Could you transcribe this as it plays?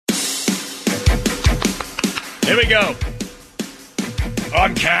Here we go.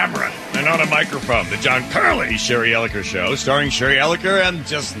 On camera and on a microphone, the John Curley Sherry Elliker Show, starring Sherry Elliker and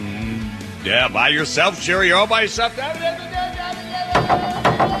just, by yourself, Sherry, you're all by yourself.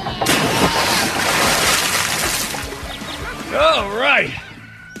 All right.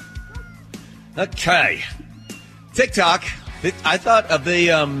 Okay. TikTok. I thought of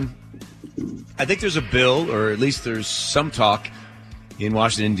I think there's a bill, or at least there's some talk in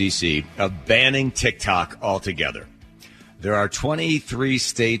Washington, D.C., of banning TikTok altogether. There are 23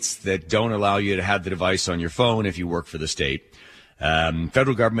 states that don't allow you to have the device on your phone if you work for the state.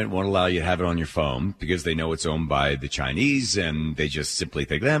 Federal government won't allow you to have it on your phone because they know it's owned by the Chinese, and they just simply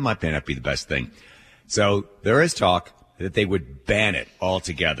think that might not be the best thing. So there is talk that they would ban it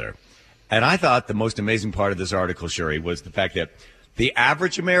altogether. And I thought the most amazing part of this article, Sherry, was the fact that the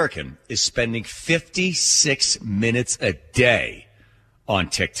average American is spending 56 minutes a day on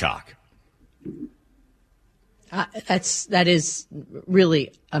TikTok. That is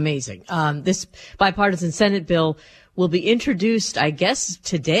really amazing. This bipartisan Senate bill will be introduced, I guess,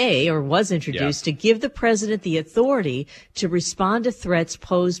 today, or was introduced, to give the president the authority to respond to threats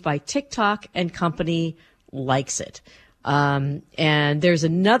posed by TikTok and company likes it. And there's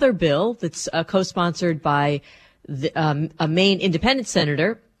another bill that's co-sponsored by a Maine independent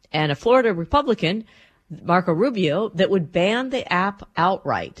senator and a Florida Republican, Marco Rubio, that would ban the app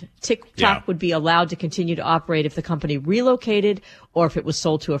outright. TikTok would be allowed to continue to operate if the company relocated or if it was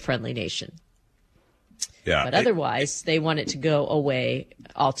sold to a friendly nation. Yeah. But otherwise, they want it to go away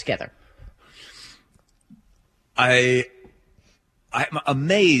altogether. I'm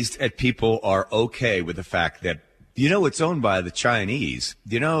amazed at people are okay with the fact that, it's owned by the Chinese.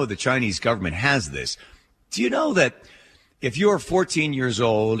 The Chinese government has this. Do you know that if you're 14 years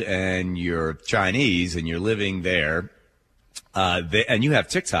old and you're Chinese and you're living there, and you have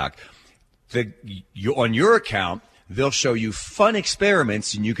TikTok, on your account, they'll show you fun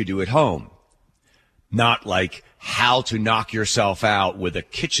experiments and you could do at home. Not like how to knock yourself out with a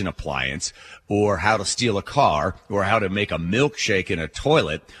kitchen appliance, or how to steal a car, or how to make a milkshake in a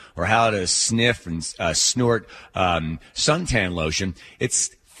toilet, or how to sniff and snort suntan lotion. It's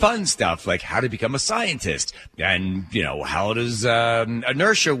fun stuff like how to become a scientist and, how does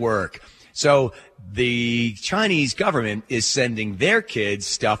inertia work? So the Chinese government is sending their kids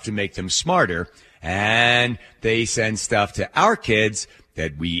stuff to make them smarter, and they send stuff to our kids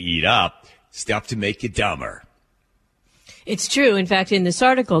that we eat up, stuff to make you dumber. It's true. In fact, in this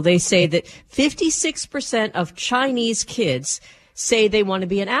article, they say that 56% of Chinese kids say they want to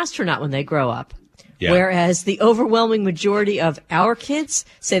be an astronaut when they grow up. Yeah. Whereas the overwhelming majority of our kids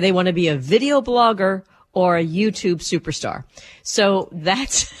say they want to be a video blogger or a YouTube superstar. So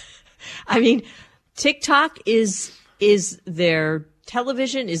that's, TikTok is their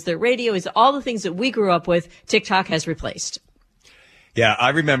television, is their radio, is all the things that we grew up with, TikTok has replaced. Yeah, I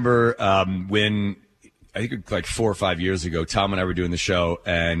remember when, I think like 4 or 5 years ago, Tom and I were doing the show,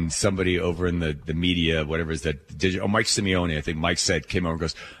 and somebody over in the media, whatever it is, Mike Simeone, I think Mike came over and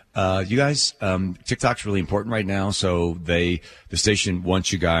goes, you guys, TikTok's really important right now, so the station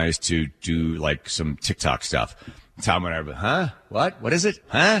wants you guys to do like some TikTok stuff. Tom and I were, huh? What is it?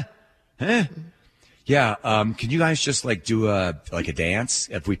 Huh? Yeah, can you guys just like do a dance?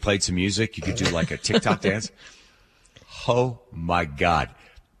 If we played some music, you could do like a TikTok dance. Oh my God.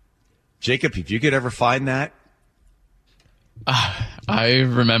 Jacob, if you could ever find that. I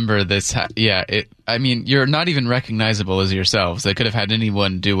remember this. You're not even recognizable as yourselves. They could have had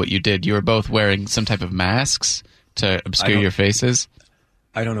anyone do what you did. You were both wearing some type of masks to obscure your faces.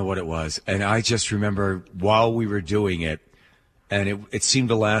 I don't know what it was. And I just remember while we were doing it, and it seemed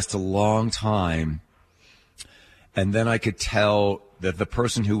to last a long time. And then I could tell that the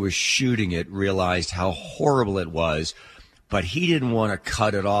person who was shooting it realized how horrible it was, but he didn't want to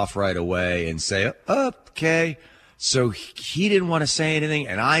cut it off right away and say, okay. So he didn't want to say anything,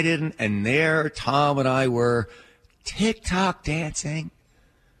 and I didn't. And there, Tom and I were TikTok dancing.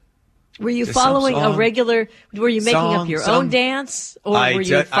 Were you following a regular, were you making up your own dance, or were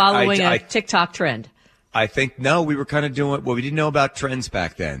you following a TikTok trend? I think, no, we were kind of doing, we didn't know about trends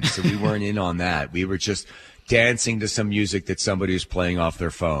back then, so we weren't in on that. We were just dancing to some music that somebody was playing off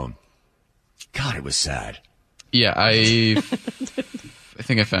their phone. God, it was sad. Yeah, I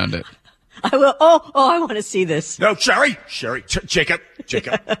think I found it. I will. I want to see this. No, Sherry, Jacob.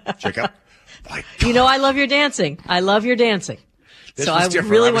 I love your dancing. So I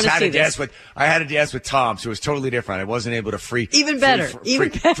really want to see this. I had to dance with Tom, so it was totally different. I wasn't able to free flow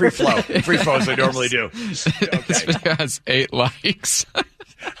as I normally do. Okay. This video has 8 likes.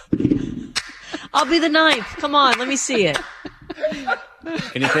 I'll be the 9th. Come on, let me see it.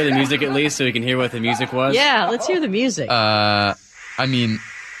 Can you play the music at least so we can hear what the music was? Yeah, let's hear the music. I mean,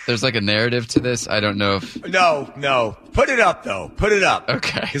 there's like a narrative to this. I don't know if. No. Put it up, though. Put it up.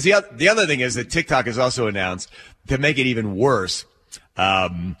 Okay. Because the other thing is that TikTok has also announced, to make it even worse,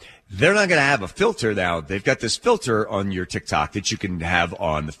 they're not going to have a filter now. They've got this filter on your TikTok that you can have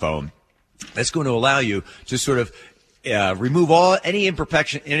on the phone. That's going to allow you to sort of remove any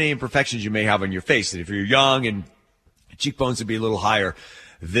imperfections you may have on your face. And if you're young and cheekbones would be a little higher,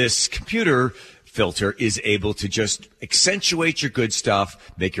 this computer filter is able to just accentuate your good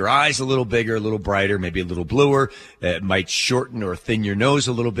stuff, make your eyes a little bigger, a little brighter, maybe a little bluer. It might shorten or thin your nose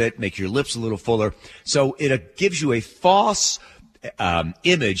a little bit, make your lips a little fuller. So it gives you a false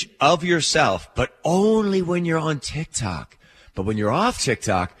image of yourself, but only when you're on TikTok. But when you're off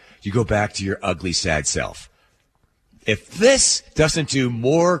TikTok, you go back to your ugly, sad self. If this doesn't do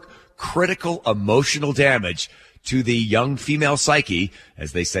more critical emotional damage to the young female psyche,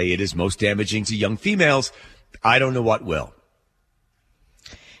 as they say it is most damaging to young females, I don't know what will.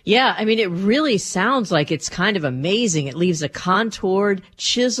 Yeah, I mean, it really sounds like it's kind of amazing. It leaves a contoured,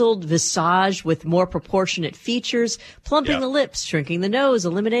 chiseled visage with more proportionate features, plumping the lips, shrinking the nose,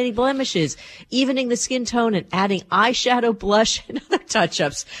 eliminating blemishes, evening the skin tone, and adding eyeshadow, blush, and other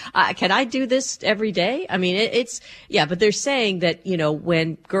touch-ups. Can I do this every day? I mean, but they're saying that,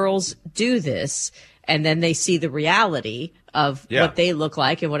 when girls do this, and then they see the reality of what they look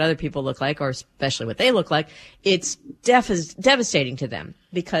like and what other people look like, or especially what they look like, it's devastating to them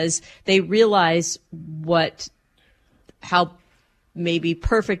because they realize how maybe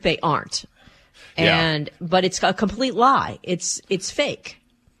perfect they aren't. But it's a complete lie. It's fake.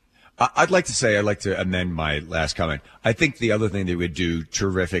 I'd like to amend my last comment. I think the other thing that would do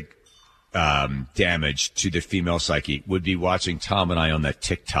terrific damage to the female psyche would be watching Tom and I on that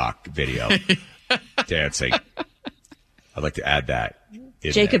TikTok video. Dancing. I'd like to add that.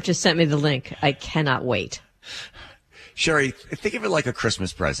 Jacob just sent me the link. I cannot wait. Sherry, think of it like a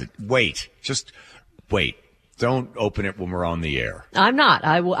Christmas present. Wait. Just wait. Don't open it when we're on the air. I'm not.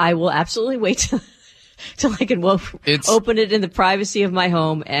 I will absolutely wait till I can open it in the privacy of my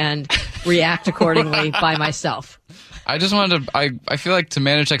home and react accordingly by myself. I just wanted to. I feel like to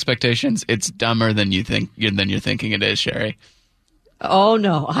manage expectations, it's dumber than you're thinking it is, Sherry. Oh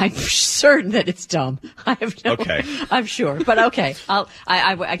no, I'm certain that it's dumb. Okay. I'm sure, but okay.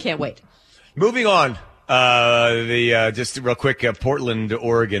 I can't wait. Moving on. Just real quick, Portland,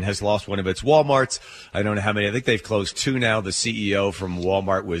 Oregon has lost one of its Walmarts. I don't know how many. I think they've closed 2 now. The CEO from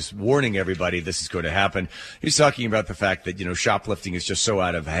Walmart was warning everybody this is going to happen. He's talking about the fact that, shoplifting is just so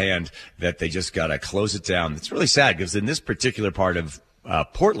out of hand that they just got to close it down. It's really sad because in this particular part of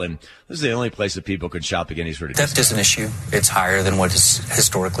Portland, this is the only place that people can shop at any sort of theft is an issue. It's higher than what has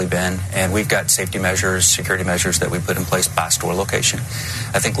historically been, and we've got safety measures, security measures that we put in place by store location.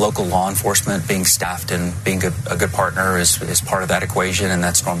 I think local law enforcement being staffed and being a good partner is part of that equation, and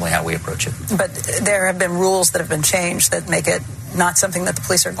that's normally how we approach it. But there have been rules that have been changed that make it not something that the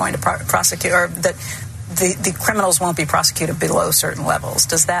police are going to prosecute, or that the criminals won't be prosecuted below certain levels.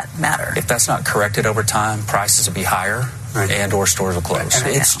 Does that matter? If that's not corrected over time, prices will be higher. Right. And or stores will close.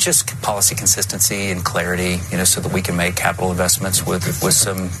 It's just policy consistency and clarity, so that we can make capital investments with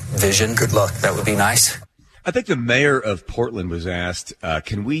some vision. Good luck. That would be nice. I think the mayor of Portland was asked,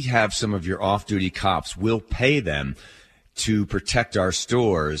 can we have some of your off-duty cops? We'll pay them to protect our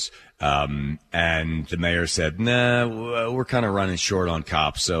stores. And the mayor said, nah, we're kind of running short on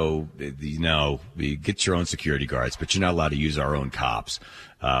cops. So, we get your own security guards, but you're not allowed to use our own cops.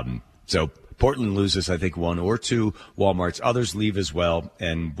 Portland loses, I think, 1 or 2 Walmarts. Others leave as well.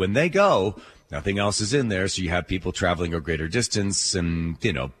 And when they go, nothing else is in there. So you have people traveling a greater distance and,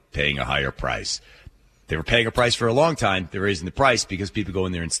 paying a higher price. They were paying a price for a long time. They're raising the price because people go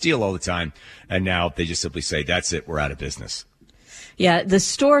in there and steal all the time. And now they just simply say, that's it. We're out of business. Yeah. The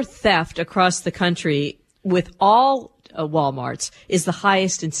store theft across the country with all Walmarts is the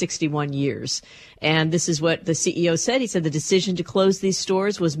highest in 61 years. And this is what the CEO said. He said the decision to close these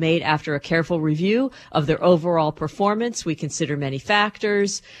stores was made after a careful review of their overall performance. We consider many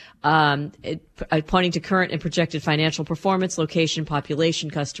factors, pointing to current and projected financial performance, location, population,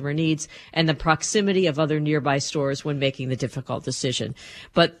 customer needs, and the proximity of other nearby stores when making the difficult decision.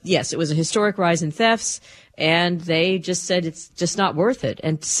 But yes, it was a historic rise in thefts, and they just said it's just not worth it.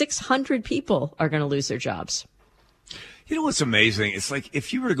 And 600 people are going to lose their jobs. You know what's amazing? It's like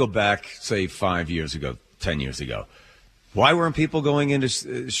if you were to go back, say, 5 years ago, 10 years ago, why weren't people going in to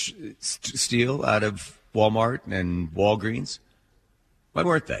steal out of Walmart and Walgreens? Why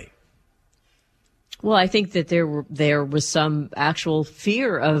weren't they? Well, I think that there was some actual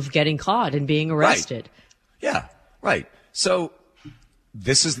fear of getting caught and being arrested. Right. Yeah, right. So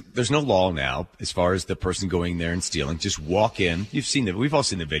there's no law now as far as the person going there and stealing. Just walk in. We've all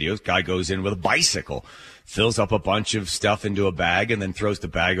seen the videos. Guy goes in with a bicycle, fills up a bunch of stuff into a bag, and then throws the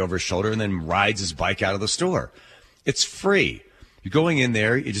bag over his shoulder and then rides his bike out of the store. It's free. You're going in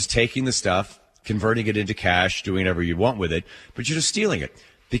there, you're just taking the stuff, converting it into cash, doing whatever you want with it, but you're just stealing it.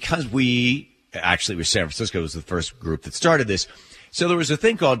 Because San Francisco was the first group that started this. So there was a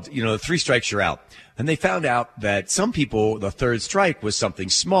thing called, 3 strikes you're out. And they found out that some people, the third strike was something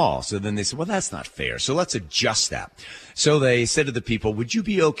small. So then they said, well, that's not fair. So let's adjust that. So they said to the people, would you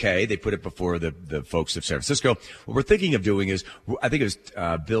be okay? They put it before the folks of San Francisco. What we're thinking of doing is, I think it was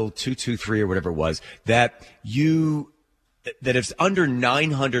Bill 223 or whatever it was, that if it's under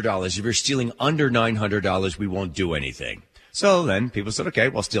 $900, if you're stealing under $900, we won't do anything. So then people said, okay,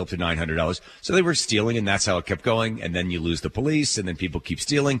 well, steal up to $900. So they were stealing, and that's how it kept going. And then you lose the police, and then people keep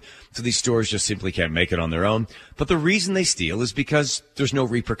stealing. So these stores just simply can't make it on their own. But the reason they steal is because there's no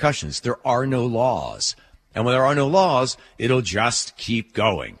repercussions. There are no laws. And when there are no laws, it'll just keep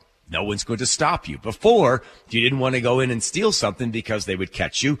going. No one's going to stop you. Before, you didn't want to go in and steal something because they would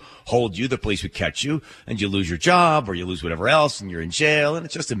catch you, hold you, the police would catch you, and you lose your job or you lose whatever else, and you're in jail, and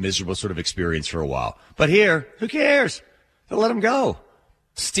it's just a miserable sort of experience for a while. But here, who cares? They'll let them go.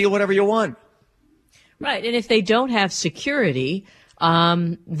 Steal whatever you want. Right. And if they don't have security,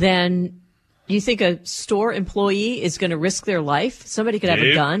 then you think a store employee is going to risk their life? Somebody could have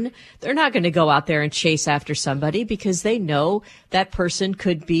a gun. They're not going to go out there and chase after somebody because they know that person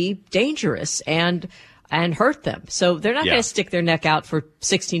could be dangerous and hurt them. So they're not going to stick their neck out for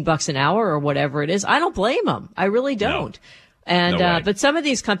 $16 an hour or whatever it is. I don't blame them. I really don't. No. And, but some of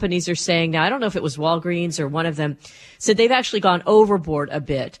these companies are saying now, I don't know if it was Walgreens or one of them said they've actually gone overboard a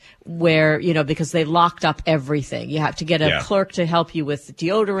bit where, because they locked up everything. You have to get a clerk to help you with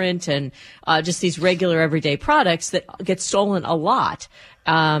deodorant and, just these regular everyday products that get stolen a lot.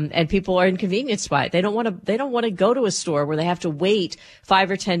 And people are inconvenienced by it. They don't want to go to a store where they have to wait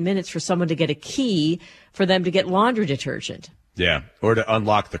 5 or 10 minutes for someone to get a key for them to get laundry detergent. Yeah. Or to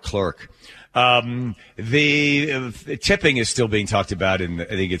unlock the clerk. The tipping is still being talked about, and I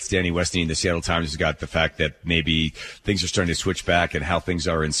think it's Danny Westney in the Seattle Times has got the fact that maybe things are starting to switch back and how things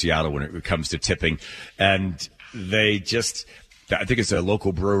are in Seattle when it comes to tipping. And I think it's a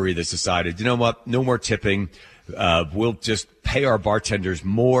local brewery that's decided, you know what, no more tipping. We'll just pay our bartenders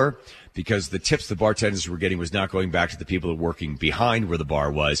more, because the tips the bartenders were getting was not going back to the people that were working behind where the bar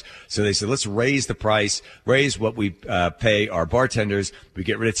was. So they said, let's raise the price, raise what we pay our bartenders. We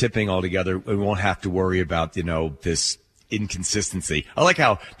get rid of tipping altogether. We won't have to worry about, this inconsistency. I like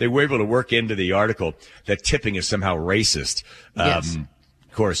how they were able to work into the article that tipping is somehow racist. Yes. Of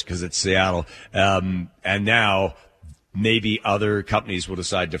course, because it's Seattle. And now maybe other companies will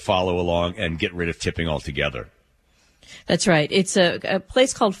decide to follow along and get rid of tipping altogether. That's right. It's a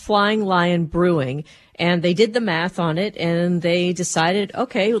place called Flying Lion Brewing, and they did the math on it, and they decided,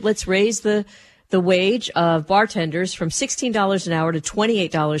 okay, let's raise the wage of bartenders from $16 an hour to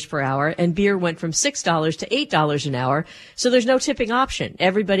 $28 per hour, and beer went from $6 to $8 an hour. So there's no tipping option.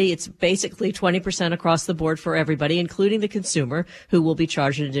 It's basically 20% across the board for everybody, including the consumer, who will be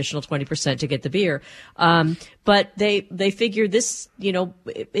charged an additional 20% to get the beer. But they figure this,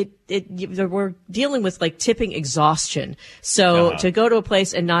 we're dealing with like tipping exhaustion. So to go to a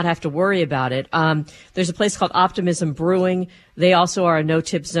place and not have to worry about it. There's a place called Optimism Brewing. They also are a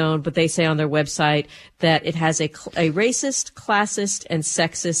no-tip zone, but they say on their website that it has a racist, classist, and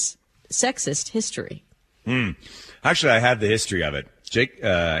sexist history. Actually, I have the history of it. Jake,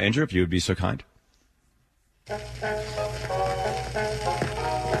 Andrew, if you would be so kind.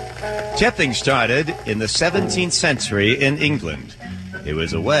 Tipping started in the 17th century in England. It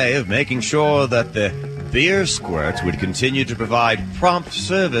was a way of making sure that the beer squirt would continue to provide prompt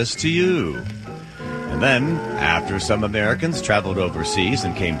service to you. And then, after some Americans traveled overseas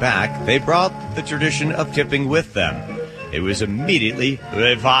and came back, they brought the tradition of tipping with them. It was immediately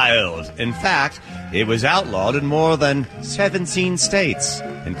reviled. In fact, it was outlawed in more than 17 states,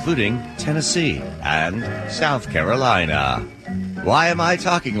 including Tennessee and South Carolina. Why am I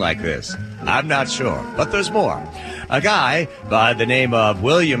talking like this? I'm not sure, but there's more. A guy by the name of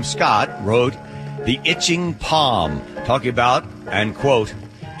William Scott wrote The Itching Palm, talking about, and quote,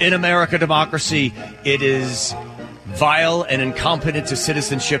 in American democracy, it is vile and incompetent to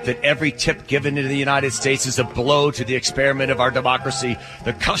citizenship that every tip given in the United States is a blow to the experiment of our democracy.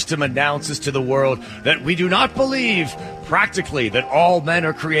 The custom announces to the world that we do not believe practically that all men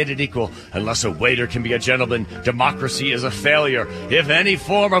are created equal. Unless a waiter can be a gentleman, democracy is a failure. If any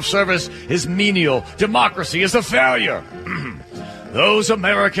form of service is menial, democracy is a failure. Those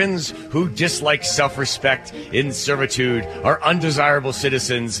Americans who dislike self-respect in servitude are undesirable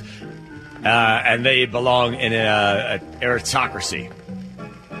citizens, and they belong in an aristocracy.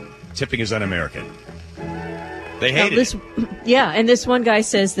 Tipping is un-American. They hate it. Yeah, and this one guy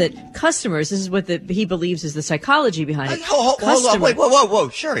says that customers, this is what he believes is the psychology behind it. Hold on, wait, whoa,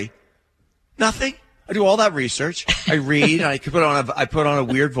 Sherry. Nothing? I do all that research. I read, and I put on a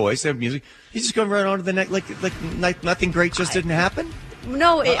weird voice, I have music. He's just going right on to the next, like nothing great just didn't happen?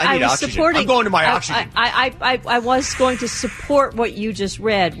 No, I was oxygen. supporting. I'm going to my oxygen. I was going to support what you just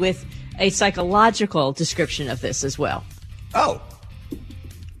read with a psychological description of this as well. Oh.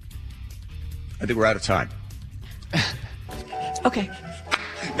 I think we're out of time. Okay.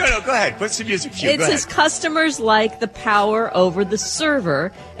 No, go ahead. Put some music cue. It says customers like the power over the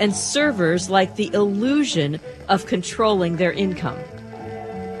server, and servers like the illusion of controlling their income.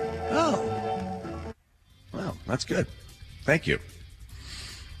 Oh. Well, that's good. Thank you.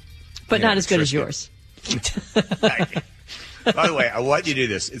 But not as good as yours. By the way, I want you to do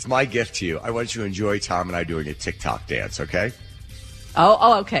this. It's my gift to you. I want you to enjoy Tom and I doing a TikTok dance, okay?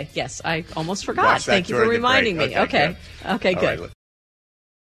 Oh, okay. Yes, I almost forgot. Thank you for reminding me. Okay, good. Right.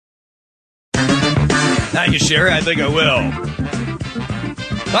 Thank you, Sherry. I think I will.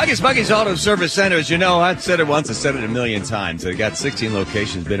 Bucky's Auto Service Centers. You know, I've said it once. I've said it a million times. They've got 16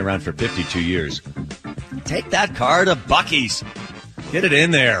 locations, been around for 52 years. Take that car to Bucky's. Get it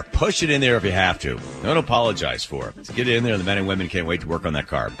in there. Push it in there if you have to. Don't apologize for it. Get it in there. The men and women can't wait to work on that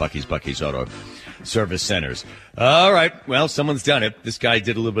car. Bucky's Auto Service Centers. All right. Well, someone's done it. This guy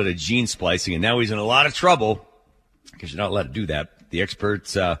did a little bit of gene splicing, and now he's in a lot of trouble because you're not allowed to do that. The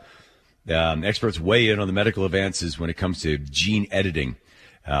experts weigh in on the medical advances when it comes to gene editing,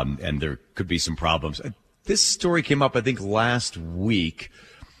 and there could be some problems. This story came up, I think, last week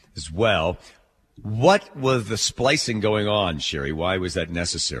as well. What was the splicing going on, Sherry? Why was that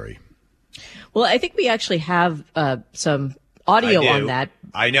necessary? Well, I think we actually have some audio on that.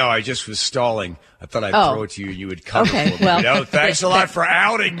 I know. I just was stalling. I thought I'd throw it to you and you would cover okay, for me. Well, thanks a lot for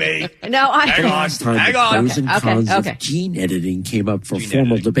outing me. No, hang on. The pros and cons of gene editing came up for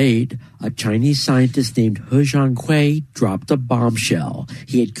formal debate. A Chinese scientist named He Jiankui dropped a bombshell.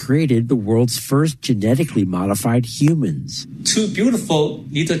 He had created the world's first genetically modified humans. Two beautiful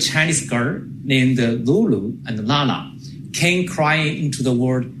little Chinese girls named Lulu and Lala came crying into the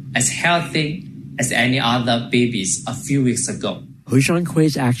world as healthy as any other babies a few weeks ago. He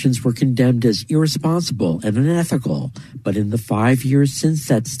Jiankui's actions were condemned as irresponsible and unethical, but in the 5 years since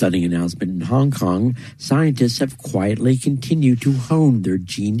that stunning announcement in Hong Kong, scientists have quietly continued to hone their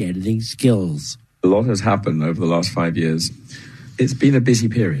gene editing skills. A lot has happened over the last 5 years. It's been a busy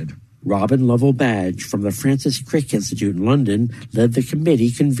period. Robin Lovell-Badge from the Francis Crick Institute in London led the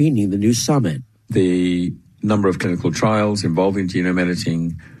committee convening the new summit. The number of clinical trials involving genome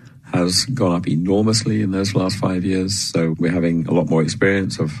editing has gone up enormously in those last 5 years. So we're having a lot more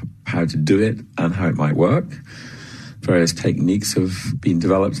experience of how to do it and how it might work. Various techniques have been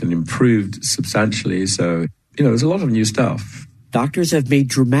developed and improved substantially. So, there's a lot of new stuff. Doctors have made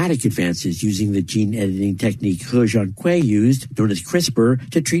dramatic advances using the gene editing technique He Jiankui used, known as CRISPR,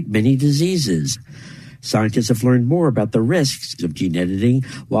 to treat many diseases. Scientists have learned more about the risks of gene editing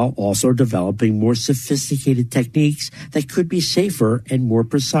while also developing more sophisticated techniques that could be safer and more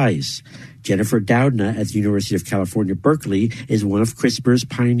precise. Jennifer Doudna at the University of California, Berkeley, is one of CRISPR's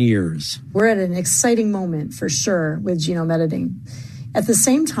pioneers. We're at an exciting moment for sure with genome editing. At the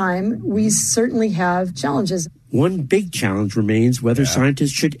same time, we certainly have challenges. One big challenge remains whether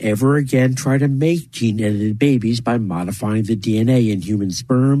scientists should ever again try to make gene-edited babies by modifying the DNA in human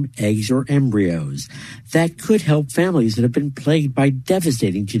sperm, eggs, or embryos. That could help families that have been plagued by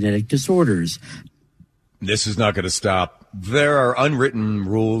devastating genetic disorders. This is not going to stop. There are unwritten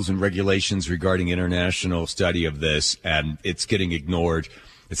rules and regulations regarding international study of this, and it's getting ignored.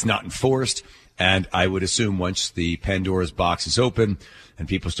 It's not enforced. And I would assume once the Pandora's box is open and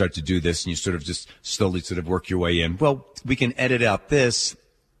people start to do this and you sort of just slowly sort of work your way in, well, we can edit out this,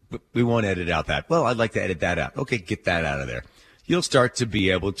 but we won't edit out that. Well, I'd like to edit that out. Okay, get that out of there. You'll start to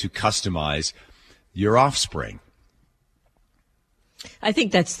be able to customize your offspring. I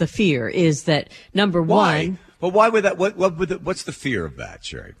think that's the fear, is that number one. Well, why would that? What's the fear of that,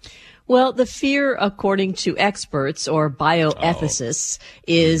 Sherry? Well, the fear, according to experts or bioethicists,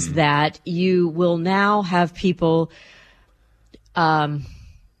 is that you will now have people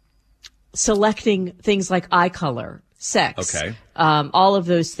selecting things like eye color, sex, all of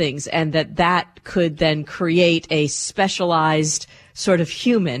those things, and that could then create a specialized sort of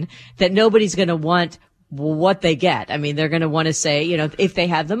human that nobody's going to want what they get. I mean, they're going to want to say, if they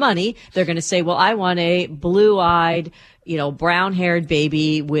have the money, they're going to say, well, I want a blue-eyed, brown-haired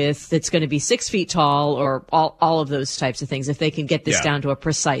baby that's going to be 6 feet tall, or all of those types of things, if they can get this down to a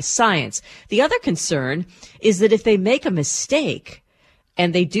precise science. The other concern is that if they make a mistake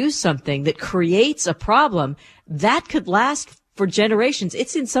and they do something that creates a problem, that could last for generations.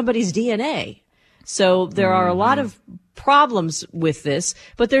 It's in somebody's DNA. So there are a lot of problems with this,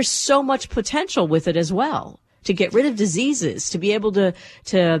 but there's so much potential with it as well. To get rid of diseases, to be able to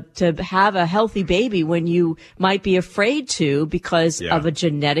have a healthy baby when you might be afraid to because of a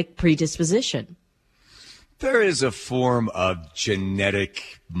genetic predisposition. There is a form of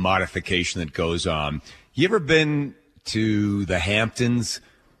genetic modification that goes on. You ever been to the Hamptons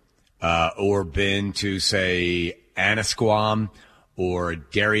or been to, say, Annisquam or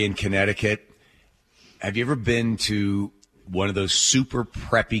Darien, Connecticut? Have you ever been to one of those super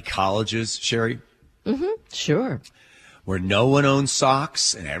preppy colleges, Sherry? Mm-hmm. Sure. Where no one owns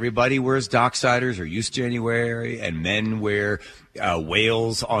socks and everybody wears Docksiders or used to anyway, and men wear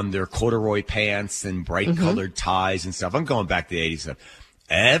whales on their corduroy pants and bright colored ties and stuff. I'm going back to the 80s stuff.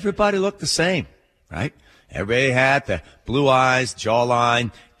 Everybody looked the same, right? Everybody had the blue eyes,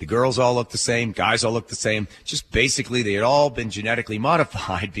 jawline. The girls all looked the same. Guys all looked the same. Just basically they had all been genetically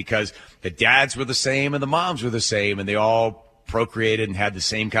modified because the dads were the same and the moms were the same, and they all procreated and had the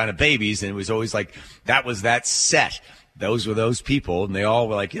same kind of babies, and it was always like that was that set. Those were those people, and they all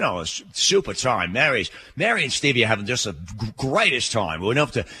were like, super time. Mary and Stevie are having just the greatest time. We went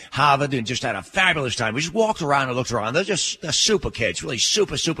up to Harvard and just had a fabulous time. We just walked around and looked around. They're super kids, really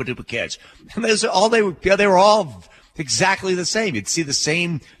super duper kids. And they were all exactly the same. You'd see the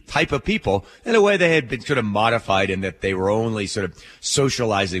same type of people. In a way, they had been sort of modified in that they were only sort of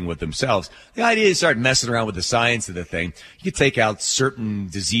socializing with themselves. The idea is to start messing around with the science of the thing. You could take out certain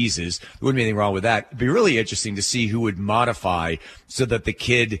diseases. There wouldn't be anything wrong with that. It'd be really interesting to see who would modify so that the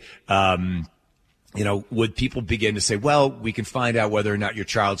kid, would people begin to say, well, we can find out whether or not your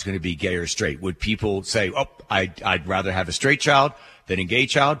child's going to be gay or straight? Would people say, I'd rather have a straight child than a gay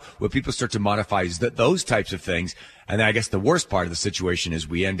child? Would people start to modify those types of things? And then I guess the worst part of the situation is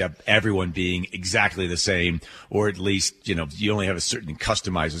we end up everyone being exactly the same, or at least, you only have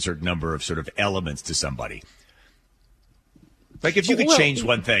customize a certain number of sort of elements to somebody. Like if you could change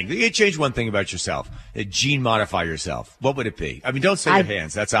one thing, you could change one thing about yourself, gene modify yourself, what would it be? I mean, don't say your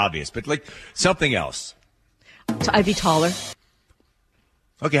hands, that's obvious, but like something else. I'd be taller.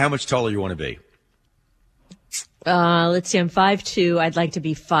 Okay, how much taller you want to be? Let's see, I'm 5'2". I'd like to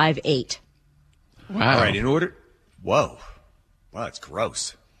be 5'8". Wow. All right, in order. Whoa. Wow, that's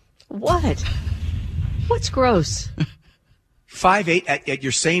gross. What? What's gross? 5'8" at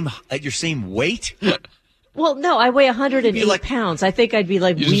your same weight? Well, no, I weigh 108 pounds. I think I'd be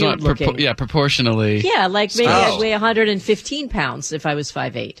like weird looking. Proportionally. Yeah, like maybe I'd weigh 115 pounds if I was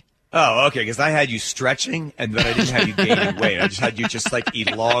 5'8". Oh, okay, because I had you stretching, and then I didn't have you gaining weight. I just had you just like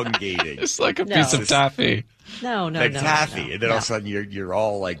elongating. It's like a piece of taffy. No. Taffy, and then all of a sudden you're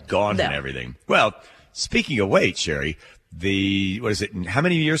all like gaunt and everything. Well, speaking of weight, Sherry, what is it? How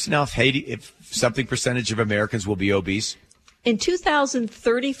many years now? If something percentage of Americans will be obese? In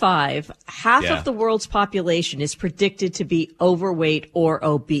 2035, half of the world's population is predicted to be overweight or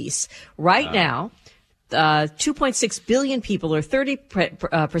obese. Right now, 2.6 billion people, or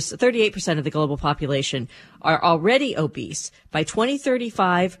 38% of the global population, are already obese. By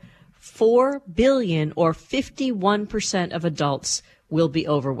 2035, 4 billion, or 51% of adults, will be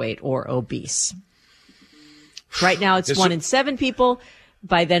overweight or obese. Right now, it's 1 in 7 people.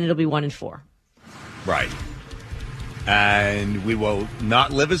 By then, it'll be 1 in 4. Right. And we will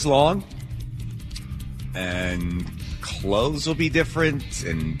not live as long, and clothes will be different,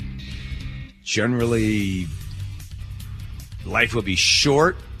 and generally life will be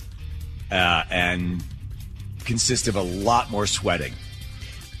short and consist of a lot more sweating.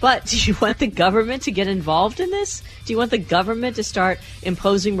 But do you want the government to get involved in this? Do you want the government to start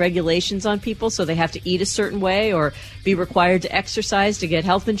imposing regulations on people so they have to eat a certain way or be required to exercise to get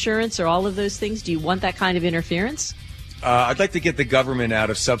health insurance or all of those things? Do you want that kind of interference? I'd like to get the government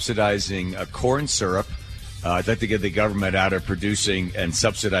out of subsidizing corn syrup. I'd like to get the government out of producing and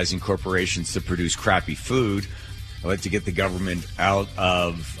subsidizing corporations to produce crappy food. I'd like to get the government out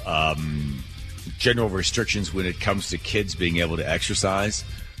of general restrictions when it comes to kids being able to exercise.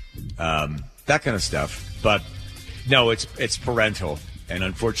 That kind of stuff. But no, it's parental, and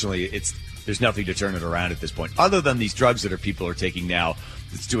unfortunately, there's nothing to turn it around at this point, other than these drugs that people are taking now.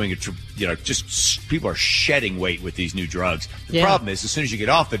 It's doing just people are shedding weight with these new drugs. The problem is, as soon as you get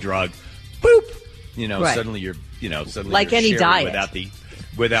off the drug, boop, right. Suddenly you're like any diet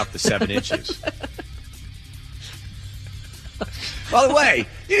without the 7 inches. By the way,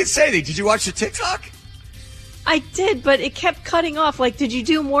 you didn't say anything. Did you watch the TikTok? I did, but it kept cutting off. Like, did you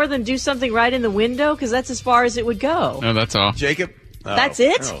do more than do something right in the window? Because that's as far as it would go. No, that's all. Jacob? Oh, that's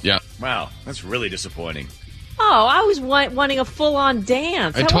it? Oh. Yeah. Wow, that's really disappointing. Oh, I was wanting a full-on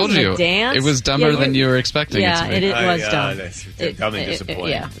dance. I told you. A dance. It was dumber than you were expecting it to be. It was dumb. That's dumb and disappointing.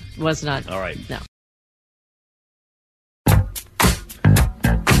 Yeah, was not. All right. No.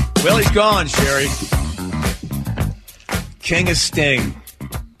 Well, he's gone, Sherry. King of Sting.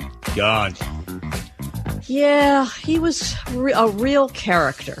 Gone. Yeah, he was a real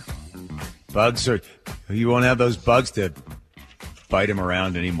character. Bugs are... You won't have those bugs to bite him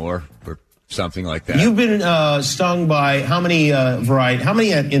around anymore or something like that. You've been stung by how many how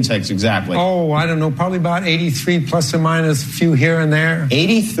many insects exactly? Oh, I don't know, probably about 83 plus or minus, a few here and there.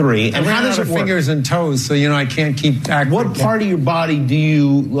 83. And how does it work? Fingers and toes, so I can't keep track. What part of your body do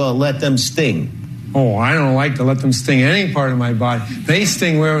you let them sting? Oh, I don't like to let them sting any part of my body. They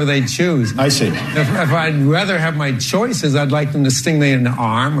sting wherever they choose. I see. If I'd rather have my choices, I'd like them to sting me in the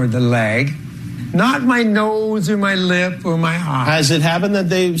arm or the leg. Not my nose or my lip or my eye. Has it happened that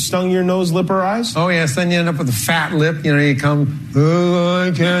they've stung your nose, lip, or eyes? Oh, yes. Then you end up with a fat lip. You come, oh,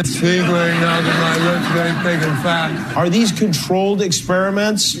 I can't speak right now because my lip's very big and fat. Are these controlled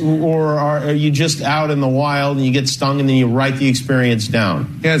experiments, or are you just out in the wild and you get stung and then you write the experience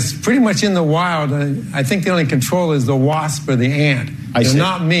down? Yeah, it's pretty much in the wild. I think the only control is the wasp or the ant. I see.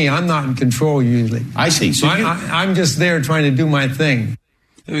 Not me. I'm not in control usually. I see. So I'm just there trying to do my thing.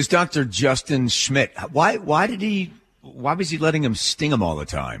 It was Dr. Justin Schmidt. Why was he letting him sting him all the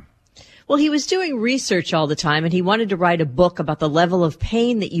time? Well, he was doing research all the time, and he wanted to write a book about the level of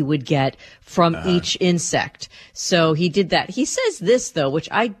pain that you would get from each insect. So he did that. He says this, though, which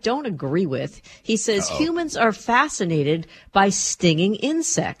I don't agree with. He says humans are fascinated by stinging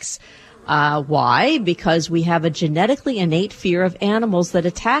insects. Why? Because we have a genetically innate fear of animals that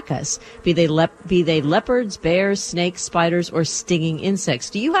attack us, be they leopards, bears, snakes, spiders, or stinging insects.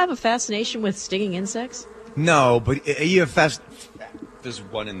 Do you have a fascination with stinging insects? No, but you have There's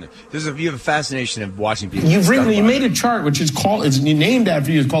one in there. You have a fascination of watching people. You made a chart which is called, it's named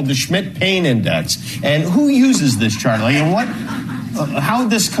after you. It's called the Schmidt Pain Index. And who uses this chart? How would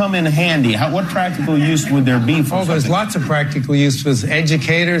this come in handy? What practical use would there be for there's lots of practical use for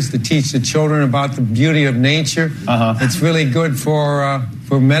educators to teach the children about the beauty of nature. It's really good for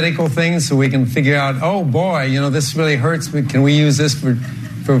medical things, so we can figure out, oh boy, this really hurts. Can we use this for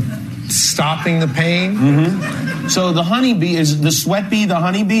stopping the pain? Mm-hmm. So the honeybee, is the sweat bee the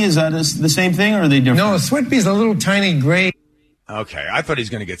honeybee? Is that the same thing, or are they different? No, a sweat bee is a little tiny gray. Okay, I thought he was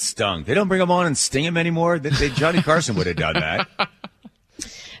going to get stung. They don't bring him on and sting him anymore. Johnny Carson would have done that.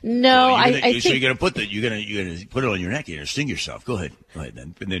 No, I think you're going to put you're going to put it on your neck. You're going to sting yourself. Go ahead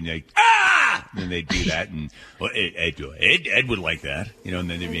then. And then and then they do that, and Ed would like that, and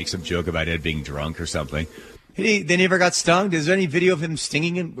then they make some joke about Ed being drunk or something. He never got stung. Is there any video of him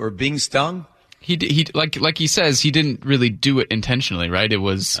stinging him or being stung? He like he says, he didn't really do it intentionally, right? It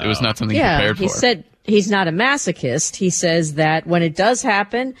was not something he prepared for. He said he's not a masochist. He says that when it does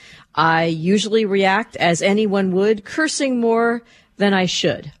happen, I usually react as anyone would, cursing more than I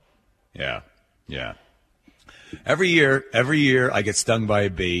should. Yeah. Every year I get stung by a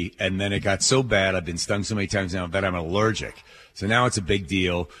bee, and then it got so bad, I've been stung so many times now that I'm allergic. So now it's a big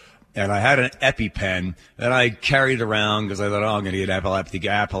deal. And I had an EpiPen that I carried around because I thought, I'm going to get epileptic,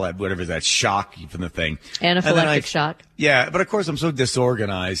 whatever that shock from the thing. Anaphylactic shock. Yeah, but of course I'm so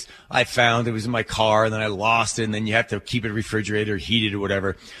disorganized. I found it was in my car, and then I lost it, and then you have to keep it refrigerated or heated or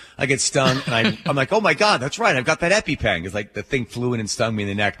whatever. I get stung, and I'm like, oh my God, that's right, I've got that EpiPen. It's like the thing flew in and stung me in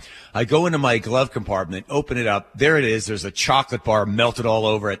the neck. I go into my glove compartment, open it up. There it is. There's a chocolate bar melted all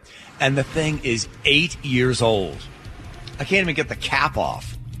over it. And the thing is 8 years old. I can't even get the cap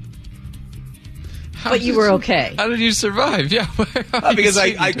off. But you were okay. How did you survive? Yeah. Because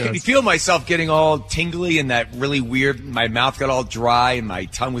I could feel myself getting all tingly and that really weird, my mouth got all dry and my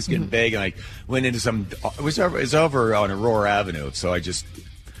tongue was getting big, and I went into it was over on Aurora Avenue, so I just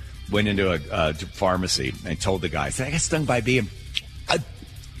went into a pharmacy and told the guy, I said, I got stung by a bee.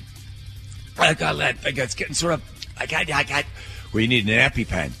 I got getting sort of, I got, well, you need an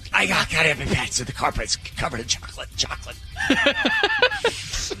EpiPen. I got EpiPen, so the carpet's covered in chocolate.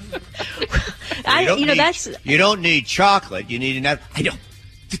 You don't need chocolate. You need an. I don't.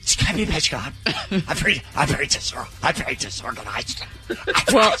 EpiPen's gone. I'm very disorganized.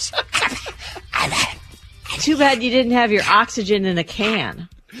 Well, too bad you didn't have your oxygen in a can,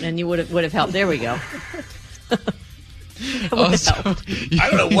 and you would have helped. There we go. Also, I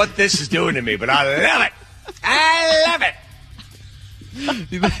don't know what this is doing to me, but I love it. I love it.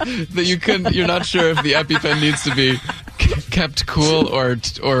 That you're not sure if the EpiPen needs to be kept cool or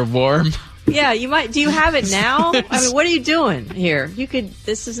warm. Yeah, you might. Do you have it now? I mean, what are you doing here?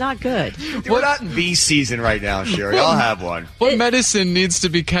 This is not good. We're not in bee season right now, Sherry. I'll have one. What medicine needs to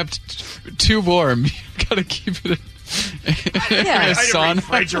be kept too warm? You gotta keep it in a sauna.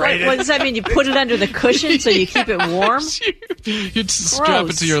 What does that mean? You put it under the cushion so you keep it warm? You just strap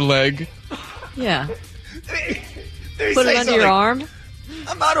it to your leg. Yeah. Put it under your arm?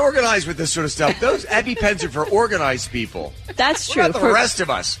 I'm not organized with this sort of stuff. Those EpiPens are for organized people. That's true. What about the rest of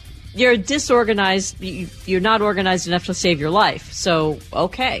us? You're disorganized. You're not organized enough to save your life. So,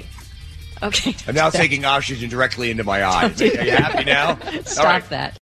 okay. I'm now taking oxygen directly into my eye. Are you happy now? Stop that.